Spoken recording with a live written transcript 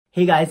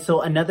Hey guys,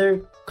 so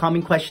another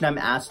common question I'm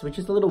asked, which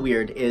is a little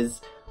weird,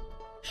 is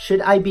should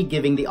I be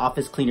giving the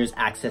office cleaners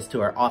access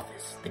to our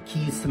office? The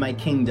keys to my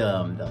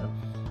kingdom, the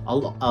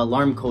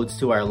alarm codes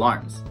to our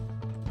alarms?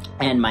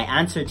 And my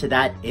answer to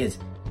that is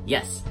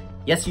yes.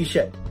 Yes, you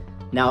should.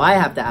 Now I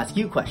have to ask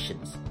you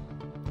questions.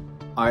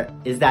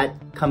 Is that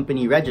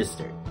company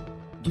registered?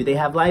 Do they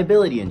have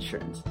liability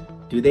insurance?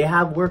 Do they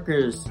have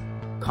workers'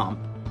 comp?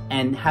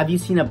 And have you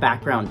seen a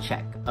background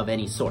check of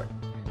any sort?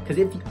 Because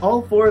if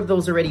all four of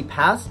those already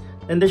pass,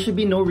 then there should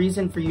be no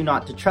reason for you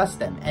not to trust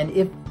them. And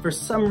if for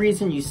some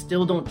reason you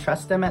still don't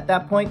trust them at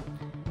that point,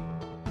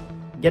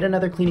 get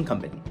another cleaning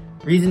company.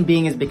 Reason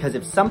being is because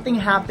if something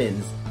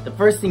happens, the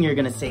first thing you're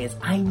gonna say is,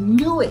 I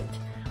knew it.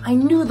 I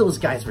knew those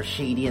guys were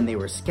shady and they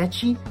were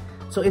sketchy.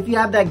 So if you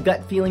have that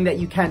gut feeling that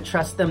you can't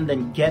trust them,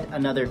 then get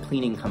another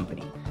cleaning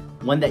company,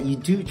 one that you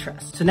do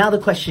trust. So now the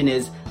question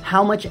is,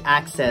 how much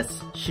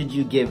access should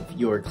you give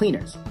your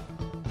cleaners?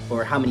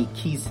 Or how many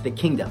keys to the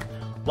kingdom?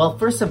 Well,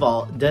 first of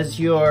all, does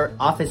your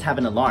office have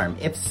an alarm?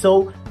 If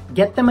so,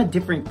 get them a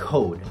different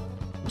code,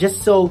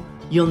 just so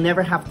you'll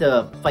never have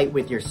to fight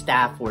with your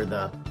staff or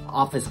the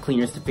office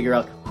cleaners to figure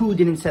out who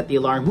didn't set the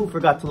alarm, who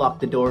forgot to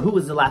lock the door, who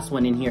was the last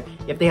one in here.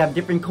 If they have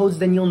different codes,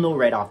 then you'll know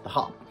right off the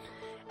hop.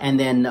 And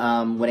then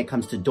when it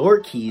comes to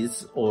door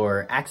keys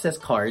or access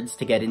cards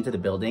to get into the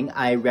building,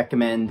 I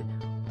recommend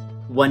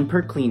one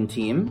per clean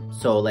team.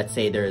 So let's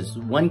say there's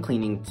one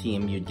cleaning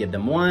team, you'd give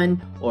them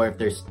one, or if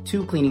there's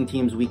two cleaning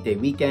teams, weekday,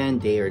 weekend,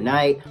 day or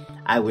night,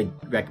 I would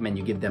recommend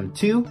you give them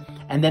two,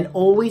 and then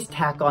always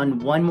tack on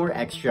one more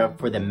extra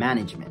for the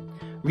management.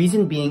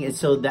 Reason being is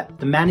so that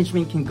the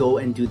management can go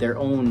and do their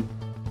own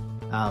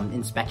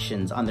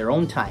inspections on their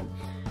own time.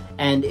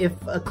 And if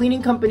a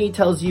cleaning company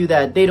tells you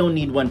that they don't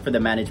need one for the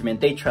management,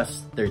 they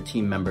trust their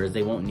team members,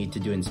 they won't need to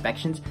do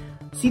inspections,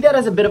 see that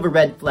as a bit of a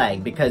red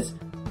flag, because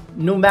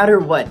no matter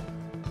what,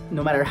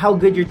 no matter how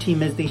good your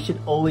team is, they should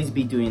always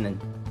be doing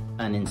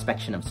an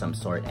inspection of some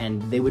sort, and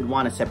they would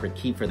want a separate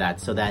key for that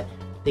so that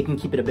they can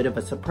keep it a bit of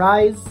a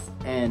surprise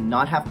and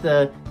not have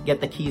to get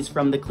the keys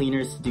from the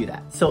cleaners to do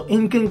that. So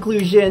in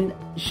conclusion,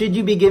 should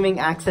you be giving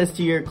access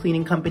to your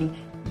cleaning company?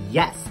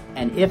 Yes.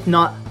 And if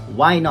not,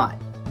 why not?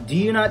 Do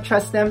you not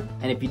trust them?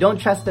 And if you don't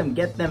trust them,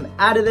 get them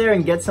out of there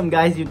and get some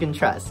guys you can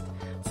trust.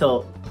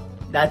 So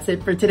that's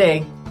it for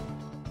today.